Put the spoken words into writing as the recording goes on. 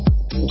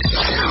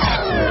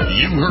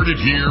You heard it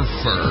here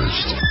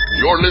first.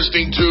 You're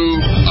listening to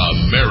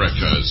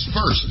America's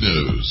First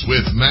News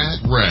with Matt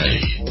Ray.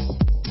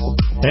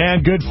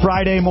 And good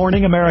Friday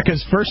morning.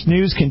 America's First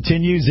News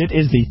continues. It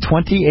is the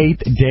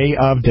 28th day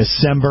of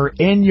December.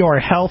 In your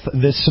health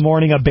this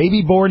morning, a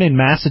baby born in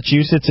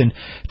Massachusetts in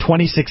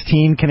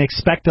 2016 can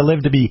expect to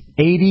live to be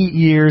 80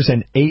 years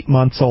and 8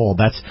 months old.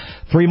 That's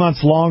 3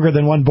 months longer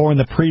than one born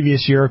the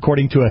previous year,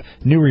 according to a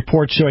new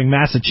report showing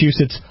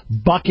Massachusetts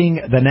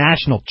bucking the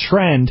national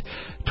trend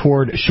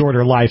toward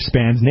shorter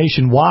lifespans.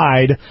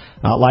 Nationwide,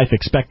 life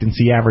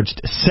expectancy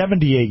averaged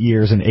 78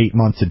 years and 8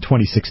 months in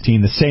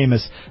 2016, the same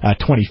as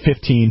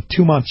 2015,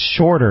 2 months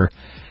shorter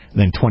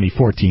than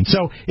 2014.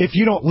 So if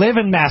you don't live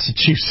in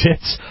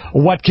Massachusetts,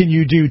 what can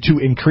you do to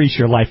increase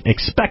your life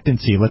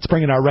expectancy? Let's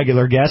bring in our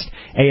regular guest,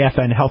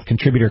 AFN health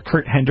contributor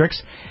Curt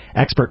Hendrix,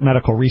 expert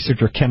medical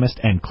researcher, chemist,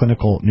 and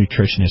clinical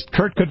nutritionist.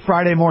 Curt, good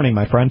Friday morning,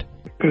 my friend.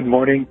 Good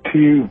morning to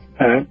you,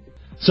 Matt.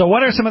 So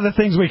what are some of the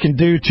things we can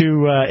do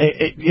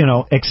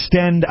to,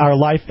 extend our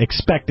life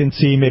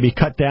expectancy, maybe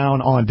cut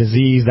down on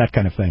disease, that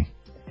kind of thing?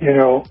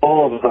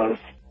 All of us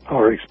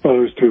are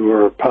exposed to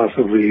or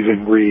possibly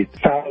even read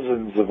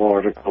thousands of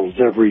articles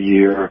every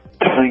year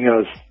telling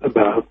us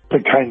about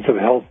the kinds of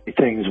healthy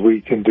things we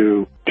can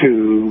do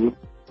to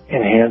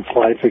enhance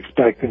life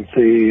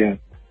expectancy and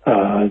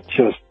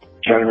just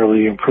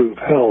generally improve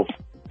health.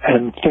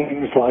 And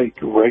things like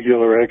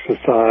regular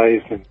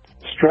exercise and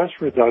stress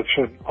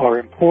reduction are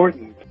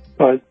important,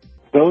 but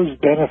those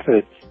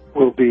benefits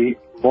will be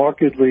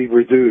markedly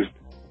reduced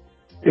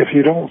if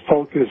you don't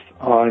focus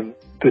on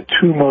the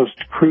two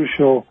most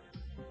crucial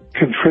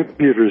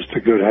contributors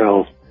to good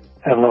health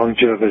and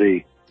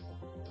longevity,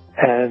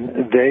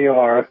 and they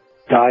are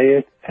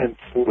diet and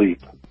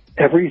sleep.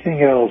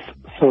 Everything else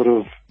sort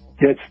of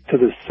gets to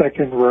the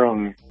second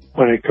rung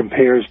when it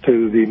compares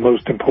to the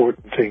most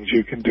important things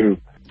you can do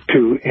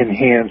to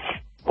enhance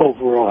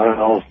overall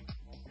health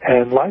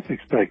and life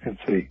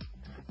expectancy.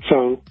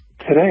 So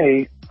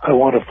today, I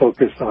want to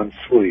focus on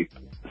sleep.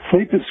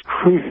 Sleep is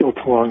crucial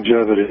to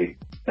longevity,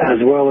 as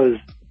well as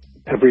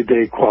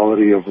everyday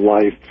quality of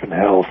life and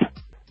health.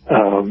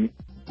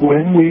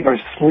 When we are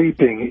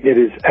sleeping, it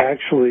is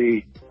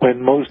actually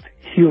when most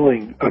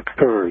healing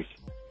occurs.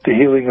 The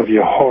healing of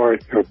your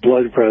heart, your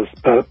blood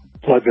vessels,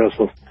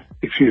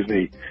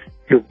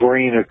 your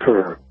brain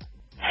occur.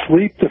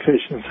 Sleep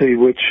deficiency,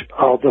 which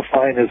I'll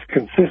define as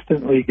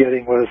consistently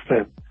getting less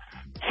than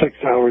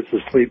 6 hours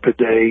of sleep a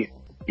day,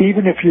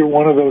 even if you're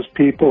one of those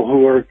people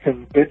who are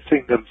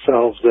convincing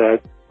themselves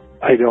that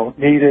I don't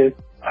need it,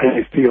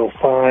 I feel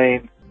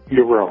fine,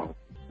 you're wrong.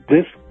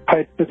 This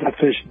type of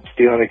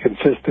deficiency on a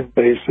consistent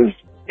basis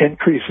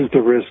increases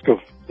the risk of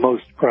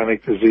most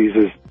chronic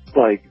diseases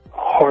like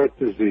heart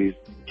disease,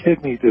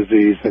 kidney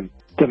disease, and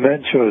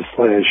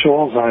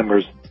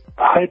dementia/Alzheimer's,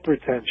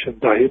 hypertension,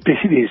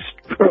 diabetes,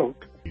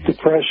 stroke,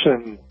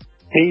 depression,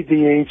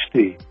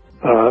 ADHD.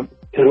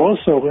 It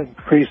also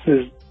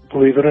increases,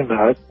 believe it or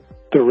not,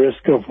 the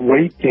risk of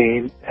weight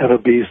gain and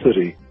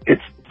obesity.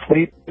 It's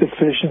sleep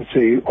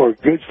deficiency, or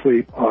good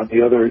sleep on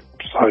the other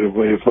side of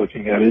way of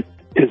looking at it,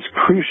 is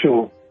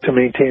crucial to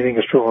maintaining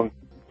a strong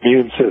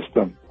immune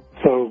system.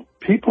 So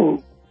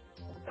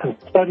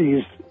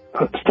studies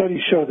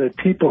show that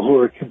people who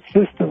are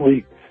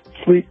consistently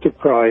sleep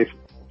deprived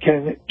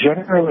can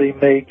generally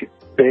make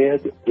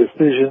bad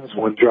decisions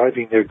when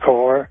driving their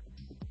car,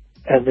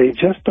 and they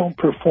just don't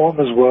perform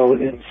as well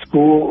in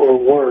school or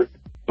work,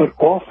 but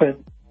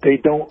often they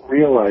don't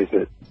realize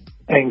it.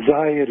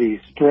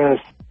 Anxiety, stress,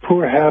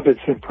 poor habits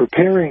in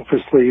preparing for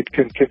sleep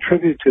can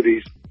contribute to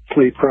these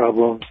sleep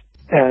problems,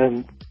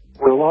 and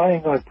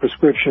relying on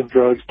prescription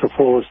drugs to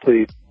fall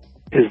asleep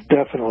is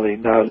definitely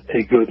not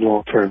a good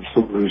long-term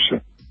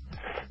solution.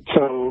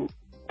 So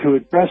to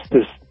address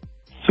this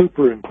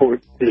super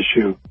important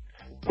issue,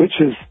 which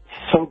is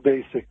so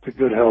basic to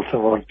good health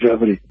and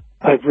longevity,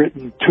 I've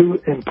written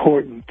 2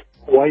 important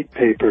white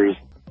papers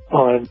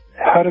on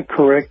how to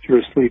correct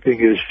your sleeping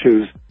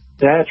issues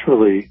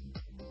naturally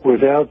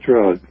without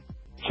drugs.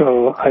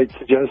 So I'd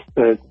suggest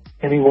that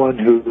anyone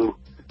who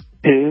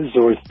is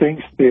or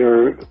thinks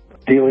they're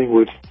dealing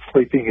with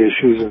sleeping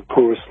issues and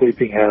poor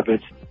sleeping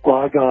habits,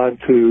 log on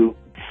to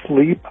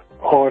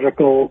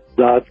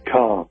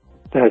sleeparticle.com.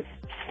 That's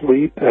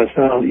sleep,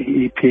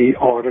 S-L-E-E-P,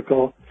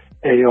 article,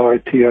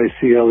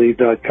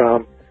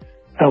 ARTICLE.com,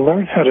 and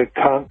learn how to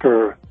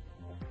conquer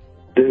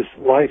this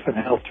life and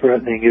health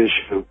threatening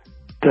issue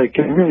that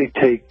can really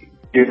take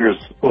years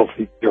off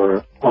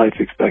your life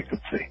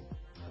expectancy.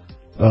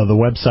 The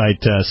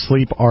website,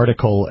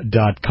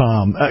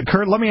 sleeparticle.com.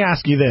 Curt, let me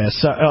ask you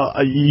this.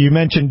 You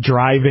mentioned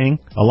driving.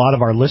 A lot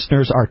of our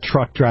listeners are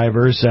truck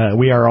drivers.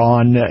 We are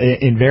on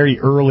in very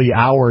early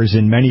hours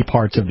in many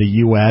parts of the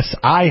U.S.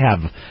 I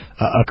have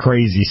a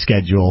crazy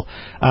schedule.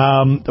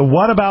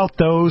 What about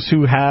those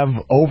who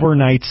have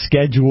overnight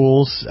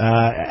schedules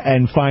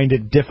and find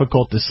it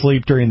difficult to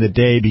sleep during the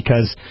day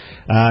because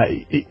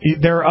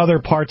there are other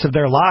parts of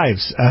their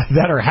lives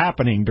that are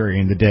happening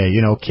during the day,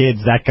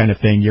 kids, that kind of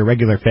thing, your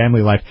regular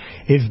family life.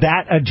 Is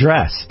that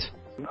addressed?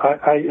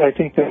 I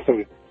think that's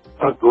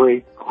a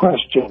great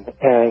question,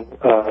 and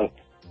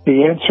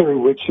the answer,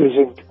 which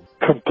isn't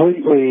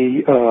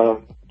completely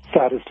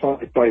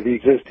satisfied by the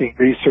existing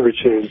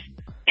research, is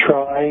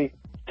try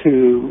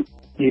to,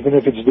 even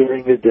if it's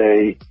during the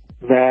day,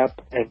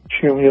 nap, and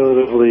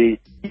cumulatively,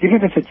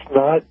 even if it's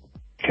not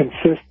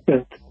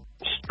consistent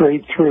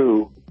straight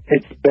through,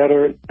 it's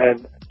better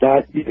than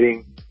not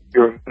getting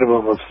your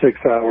minimum of 6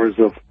 hours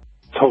of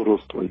total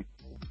sleep.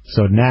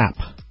 So nap.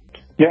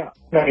 Yeah.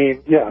 I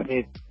mean,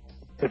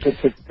 if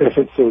it's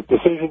a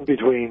decision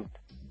between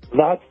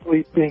not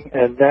sleeping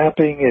and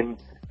napping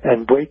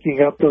and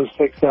breaking up those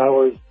 6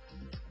 hours,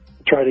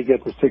 try to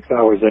get the 6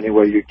 hours any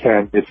way you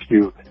can if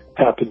you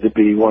happen to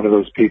be one of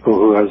those people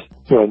who has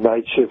a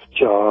night shift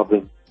job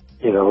and,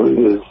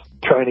 is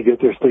trying to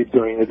get their sleep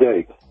during the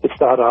day. It's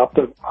not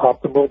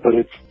optimal, but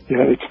it's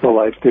the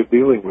life they're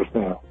dealing with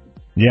now.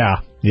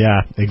 Yeah,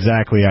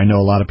 exactly. I know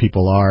a lot of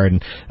people are,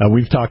 and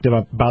we've talked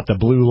about the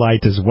blue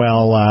light as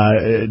well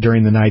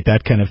during the night,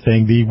 that kind of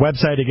thing. The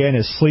website, again,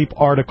 is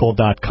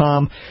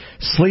sleeparticle.com,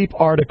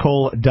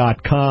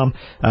 sleeparticle.com.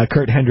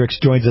 Curt Hendrix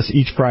joins us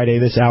each Friday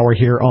this hour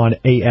here on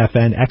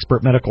AFN,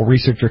 expert medical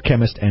researcher,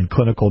 chemist, and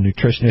clinical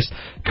nutritionist.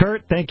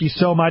 Curt, thank you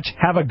so much.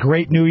 Have a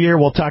great New Year.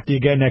 We'll talk to you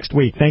again next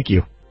week. Thank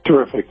you.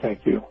 Terrific.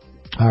 Thank you.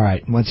 All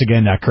right. Once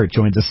again, Curt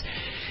joins us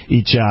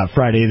each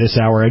Friday this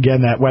hour.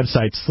 Again, that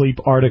website,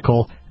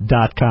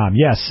 sleeparticle.com.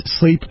 Yes,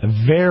 sleep,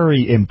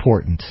 very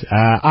important.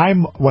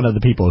 I'm one of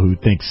the people who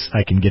thinks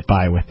I can get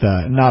by with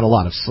not a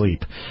lot of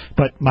sleep,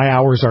 but my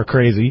hours are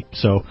crazy,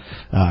 so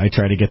I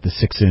try to get the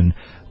 6 in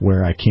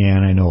where I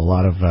can. I know a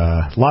lot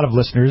of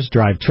listeners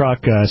drive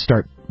truck,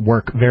 start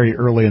work very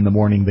early in the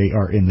morning. They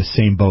are in the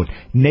same boat.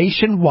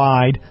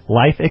 Nationwide,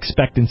 life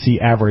expectancy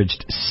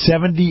averaged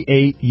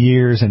 78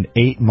 years and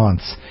 8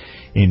 months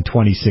in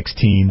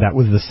 2016. That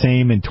was the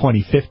same in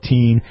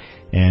 2015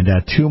 and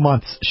 2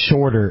 months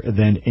shorter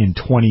than in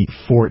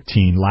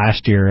 2014.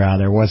 Last year,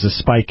 there was a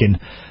spike in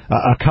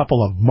a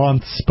couple of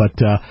months, but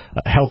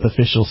health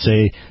officials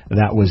say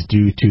that was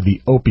due to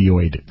the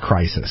opioid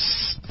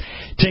crisis.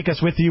 Take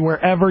us with you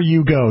wherever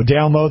you go.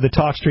 Download the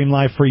TalkStream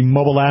Live free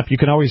mobile app. You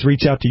can always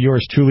reach out to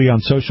yours truly on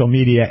social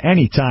media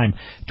anytime,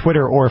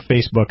 Twitter or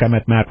Facebook. I'm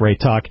at Matt Ray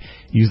Talk.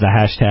 Use the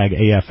hashtag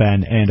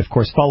AFN. And, of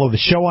course, follow the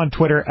show on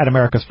Twitter at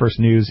America's First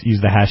News.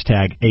 Use the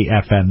hashtag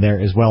AFN there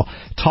as well.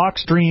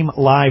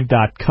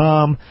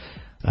 TalkStreamLive.com.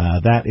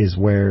 That is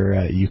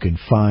where you can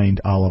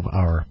find all of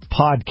our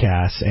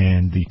podcasts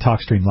and the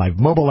TalkStream Live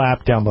mobile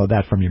app. Download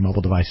that from your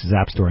mobile device's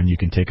app store, and you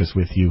can take us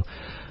with you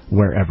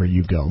wherever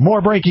you go.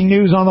 More breaking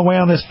news on the way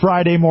on this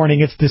Friday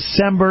morning. It's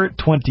December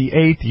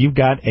 28th. You've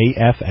got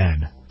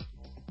AFN.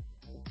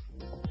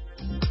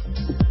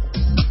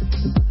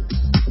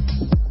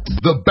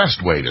 The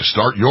best way to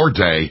start your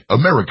day,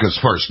 America's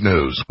First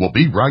News. We'll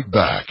be right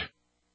back.